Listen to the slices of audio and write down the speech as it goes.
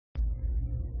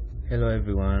Hello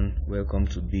everyone, welcome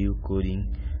to Bill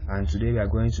Coding, and today we are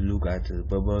going to look at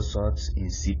bubble sort in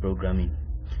C programming.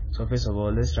 So first of all,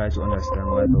 let's try to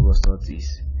understand what bubble sort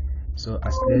is. So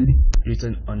as clearly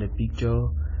written on the picture,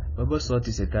 bubble sort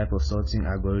is a type of sorting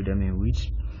algorithm in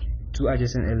which two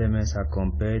adjacent elements are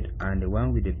compared and the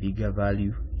one with the bigger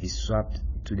value is swapped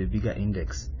to the bigger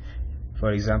index.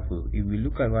 For example, if we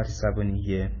look at what is happening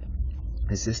here,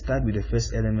 it says start with the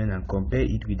first element and compare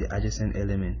it with the adjacent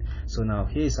element. So now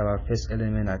here is our first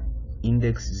element at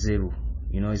index 0.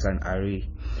 It's an array.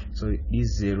 So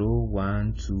this 0,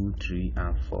 1, 2, 3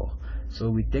 and 4. So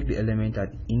we take the element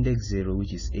at index 0,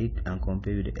 which is 8, and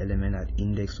compare with the element at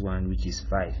index 1, which is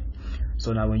 5.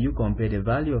 So now when you compare, the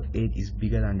value of 8 is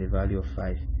bigger than the value of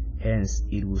 5. Hence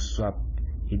it will swap.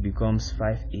 It becomes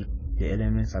 5, 8. The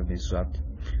elements have been swapped.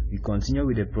 We continue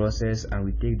with the process and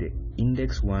we take the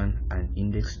index 1 and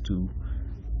index 2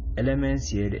 elements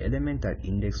here. The element at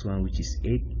index 1, which is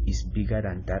 8, is bigger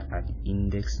than that at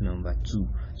index number 2,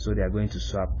 so they are going to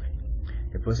swap.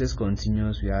 The process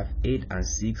continues. We have 8 and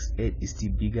 6. 8 is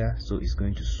still bigger, so it's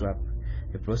going to swap.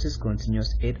 The process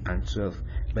continues. 8 and 12,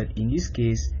 but in this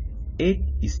case 8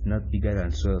 is not bigger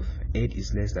than 12. 8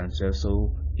 is less than 12,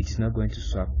 so it is not going to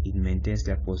swap. It maintains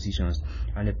their positions,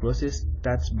 and the process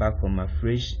starts back from a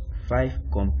fresh 5,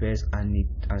 compares and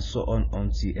so on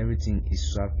until everything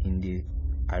is swapped in the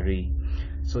array.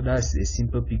 So that's a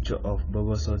simple picture of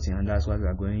bubble sorting, and that's what we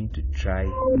are going to try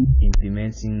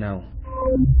implementing now.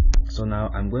 So now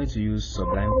I'm going to use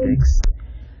Sublime Text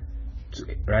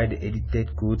to write the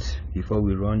edited code before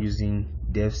we run using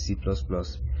dev C++.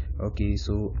 Okay,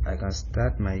 so I can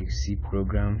start my C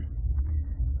program.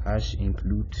 Hash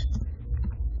include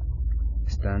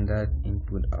standard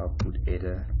input output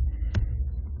header,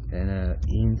 then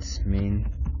int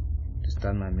main to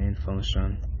start my main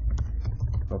function.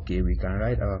 Okay, we can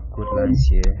write our code lines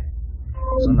here.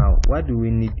 So now what do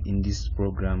we need in this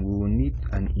program? We will need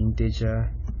an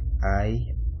integer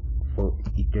I for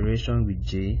iteration with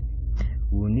j.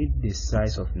 We will need the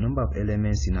size of number of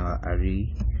elements in our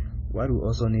array. What we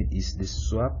also need is the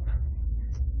swap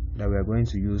that we are going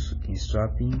to use in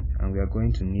swapping, and we are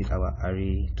going to need our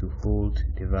array to hold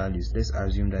the values. Let's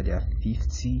assume that there are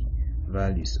 50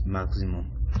 values maximum.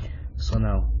 So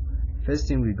now first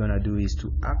thing we're gonna do is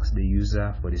to ask the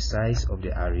user for the size of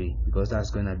the array, because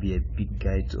that's gonna be a big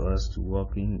guide to us to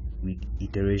working with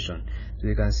iteration. So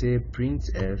we can say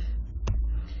printf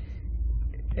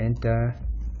enter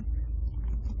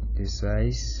the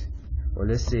size, or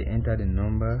let's say enter the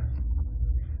number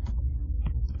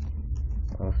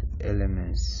of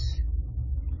elements.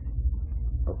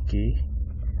 Okay,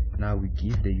 now we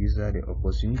give the user the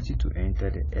opportunity to enter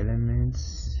the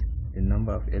elements, the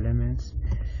number of elements.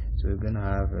 So we're gonna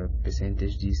have a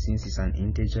percentage d since it's an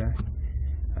integer,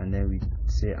 and then we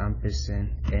say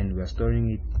ampersand n. We are storing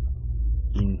it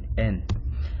in n.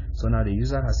 So now the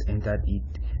user has entered it.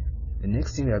 The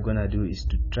next thing we are gonna do is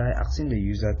to try asking the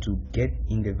user to get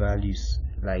in the values.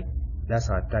 Like, that's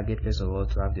our target, first of all,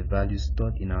 to have the values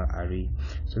stored in our array.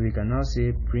 So we can now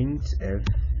say printf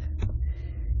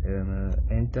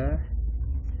enter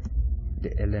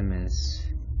the elements.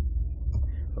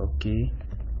 Okay,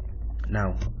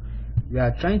 now we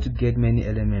are trying to get many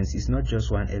elements. It's not just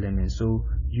one element, so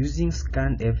using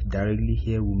scanf directly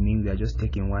here will mean we are just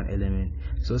taking one element.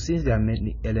 So since there are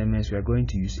many elements, we are going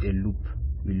to use a loop.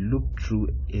 We loop through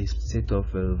a set of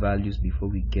values before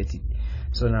we get it.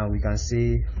 So now we can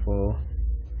say for,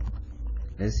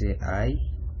 let's say, I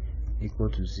equal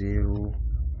to 0,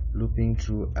 looping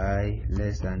through I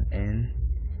less than n,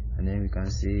 and then we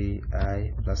can say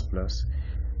I plus plus.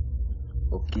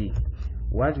 Okay,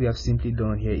 what we have simply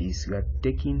done here is we are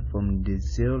taking from the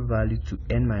 0 value to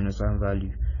n minus 1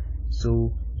 value.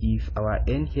 So if our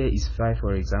n here is 5,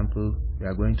 for example, we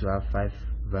are going to have 5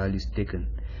 values taken.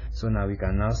 So now we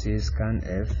can now say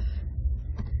scanf,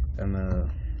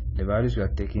 the values we are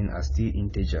taking are still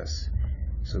integers,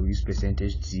 so we use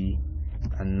percentage %d,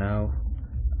 and now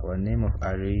our name of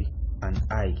array and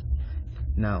I.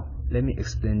 Now let me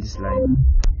explain this line.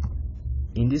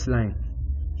 In this line,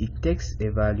 it takes a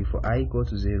value for I equal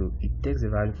to 0. It takes a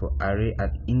value for array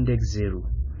at index 0.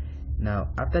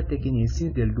 Now after taking it,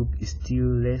 since the loop is still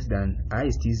less than I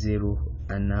is still 0,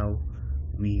 and now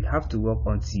we have to work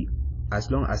until as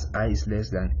long as I is less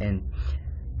than n.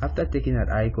 After taking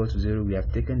at I equal to 0, we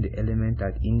have taken the element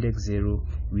at index 0,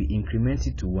 we increment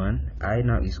it to 1. I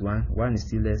now is 1, 1 is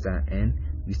still less than n.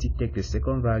 We still take the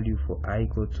second value for I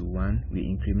equal to 1, we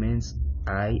increment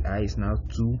I is now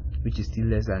 2, which is still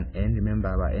less than n. Remember,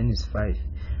 our n is 5.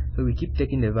 So we keep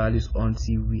taking the values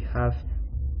until we have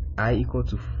I equal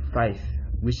to 5.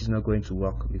 which is not going to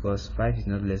work because 5 is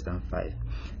not less than 5.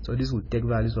 So this will take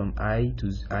values from I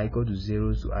equal to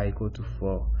 0 to I equal to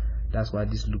 4. That's what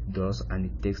this loop does, and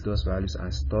it takes those values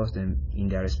and stores them in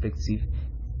their respective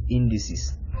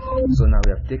indices. So now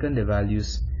we have taken the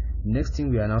values. Next thing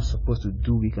we are now supposed to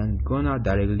do, we can go now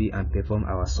directly and perform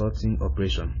our sorting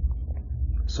operation.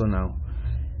 So now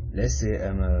let's say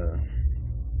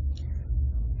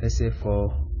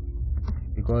for,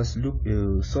 because loop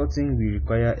sorting will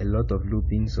require a lot of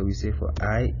looping, so we say for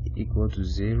I equal to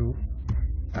 0,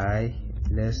 I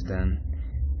less than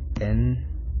n,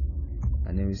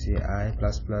 and then we say I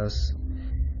plus plus.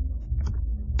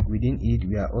 Within it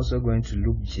we are also going to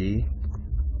loop j.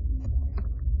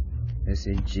 Let's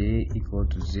say j equal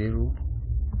to 0,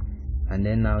 and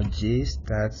then now j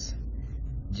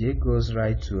goes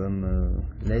right to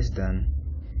less than,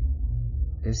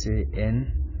 let's say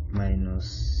n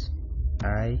minus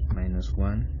I minus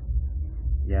 1,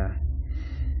 yeah,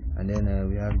 and then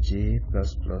we have j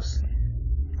plus plus.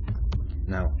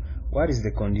 Now what is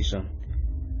the condition?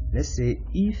 Let's say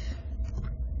if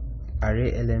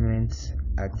array element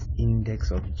at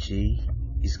index of j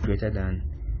is greater than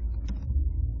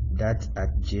that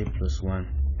at j plus 1.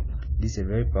 This is a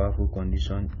very powerful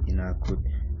condition in our code.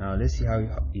 Now let's see how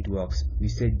it works. We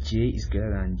said j is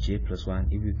greater than j plus 1.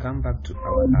 If we come back to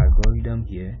our algorithm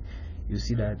here, you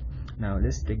see that now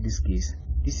let's take this case.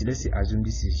 Let's say assume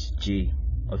this is j.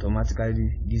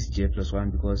 Automatically this j plus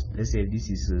 1, because let's say this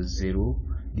is 0,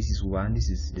 this is 1, this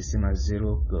is the same as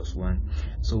 0 plus 1.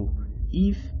 So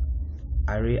if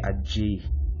array at j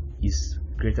is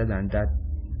greater than that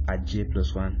at j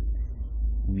plus 1,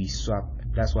 we swap.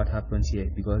 That's what happens here,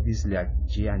 because this is like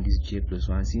j and this j plus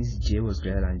 1. Since j was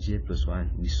greater than j plus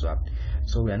 1, we swapped.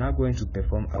 So we are now going to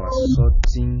perform our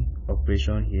sorting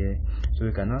operation here. So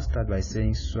we can now start by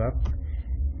saying swap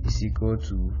is equal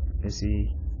to, let's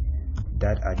say,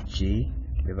 that at j,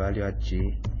 the value at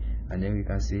j, and then we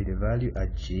can say the value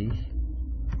at j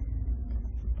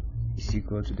is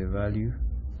equal to the value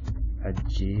at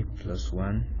j plus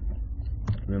 1.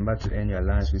 Remember to end your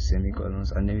lines with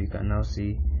semicolons, and then we can now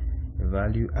say the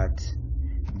value at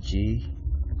j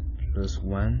plus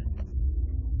 1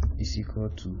 is equal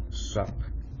to swap.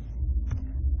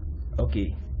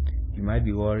 Okay, you might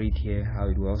be worried here how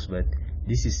it works, but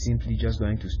this is simply just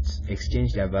going to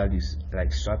exchange their values,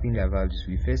 like swapping their values.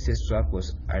 We first said swap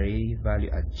was array value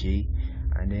at j,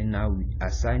 and then now we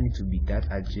assign it to be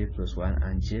that at j plus 1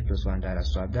 and j plus 1 that are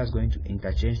swapped. That's going to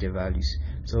interchange the values.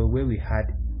 So where we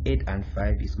had 8 and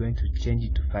 5, is going to change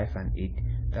it to 5 and 8.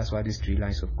 That's what these 3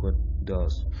 lines of code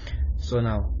does. So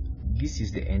now this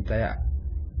is the entire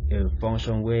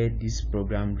function where this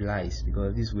program lies,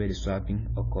 because this is where the swapping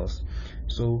occurs.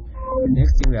 So the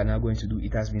next thing we are now going to do,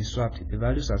 it has been swapped, the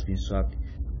values has been swapped.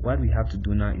 What we have to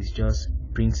do now is just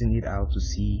printing it out to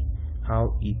see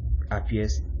how it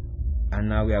appears, and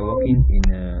now we are working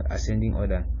in ascending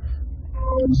order.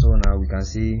 So now we can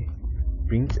say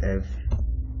printf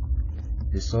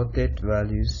the sorted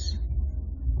values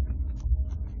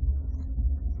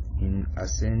in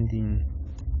ascending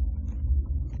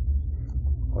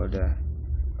order.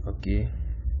 Okay,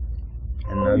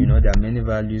 and now you know there are many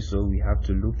values, so we have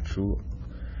to loop through.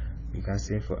 We can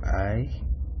say for I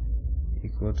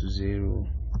equal to 0,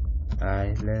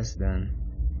 I less than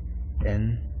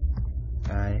n,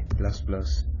 I plus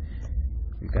plus.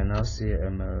 We can now say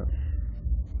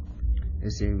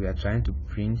let's say we are trying to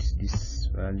print these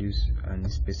values, and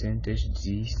it's percentage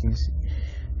d, since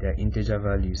they are integer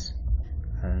values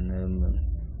and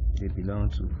they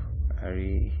belong to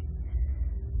array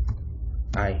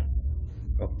I.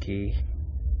 Okay,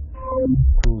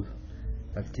 cool.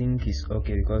 I think it's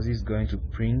okay because it's going to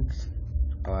print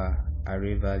our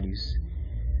array values.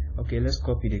 Okay, let's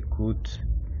copy the code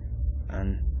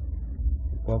and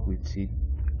work with it.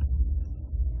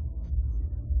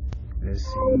 Let's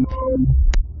see,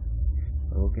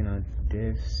 we're working on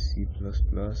dev C++.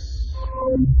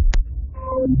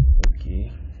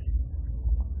 Okay,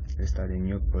 let's start a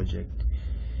new project.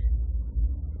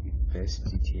 We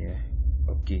paste it here.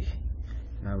 Okay,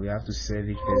 now we have to save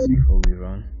it first before we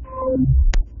run.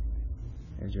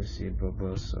 Let's just say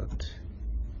bubble sort.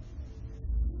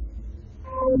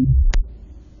 And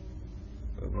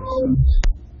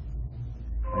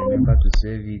remember to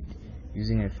save it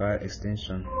using a file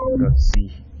extension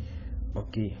 .c.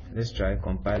 Okay, let's try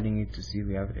compiling it to see if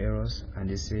we have errors, and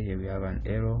they say here we have an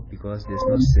error because there's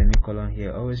no semicolon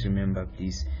here. Always remember,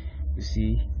 please, you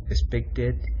see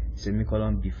expected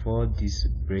semicolon before these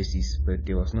braces, but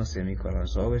there was no semicolon,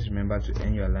 so always remember to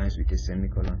end your lines with a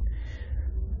semicolon.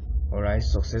 Alright,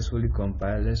 successfully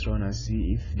compiled. Let's run and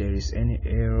see if there is any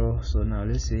error. So now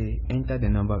let's say enter the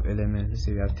number of elements. Let's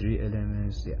say we have 3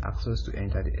 elements. They ask us to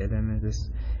enter the elements. Let's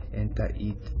enter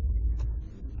it.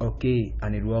 Okay,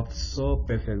 and it worked so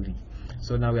perfectly.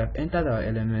 So now we have entered our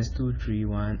elements 2, 3,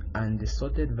 1, and the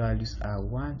sorted values are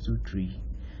 1, 2, 3.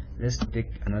 Let's take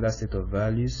another set of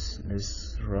values.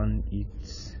 Let's run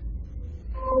it.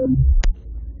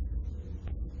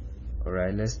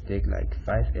 Alright, let's take like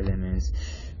 5 elements.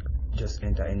 Just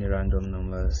enter any random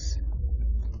numbers,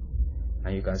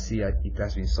 and you can see that it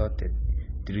has been sorted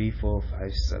 3, 4,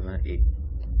 5, 7, 8.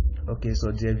 Okay,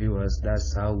 so dear viewers,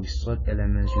 that's how we sort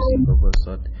elements using bubble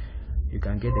sort. You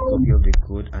can get a copy of the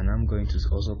code, and I'm going to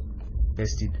also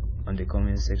paste it on the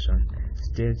comment section.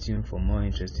 Stay tuned for more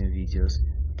interesting videos.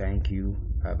 Thank you.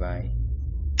 Bye bye.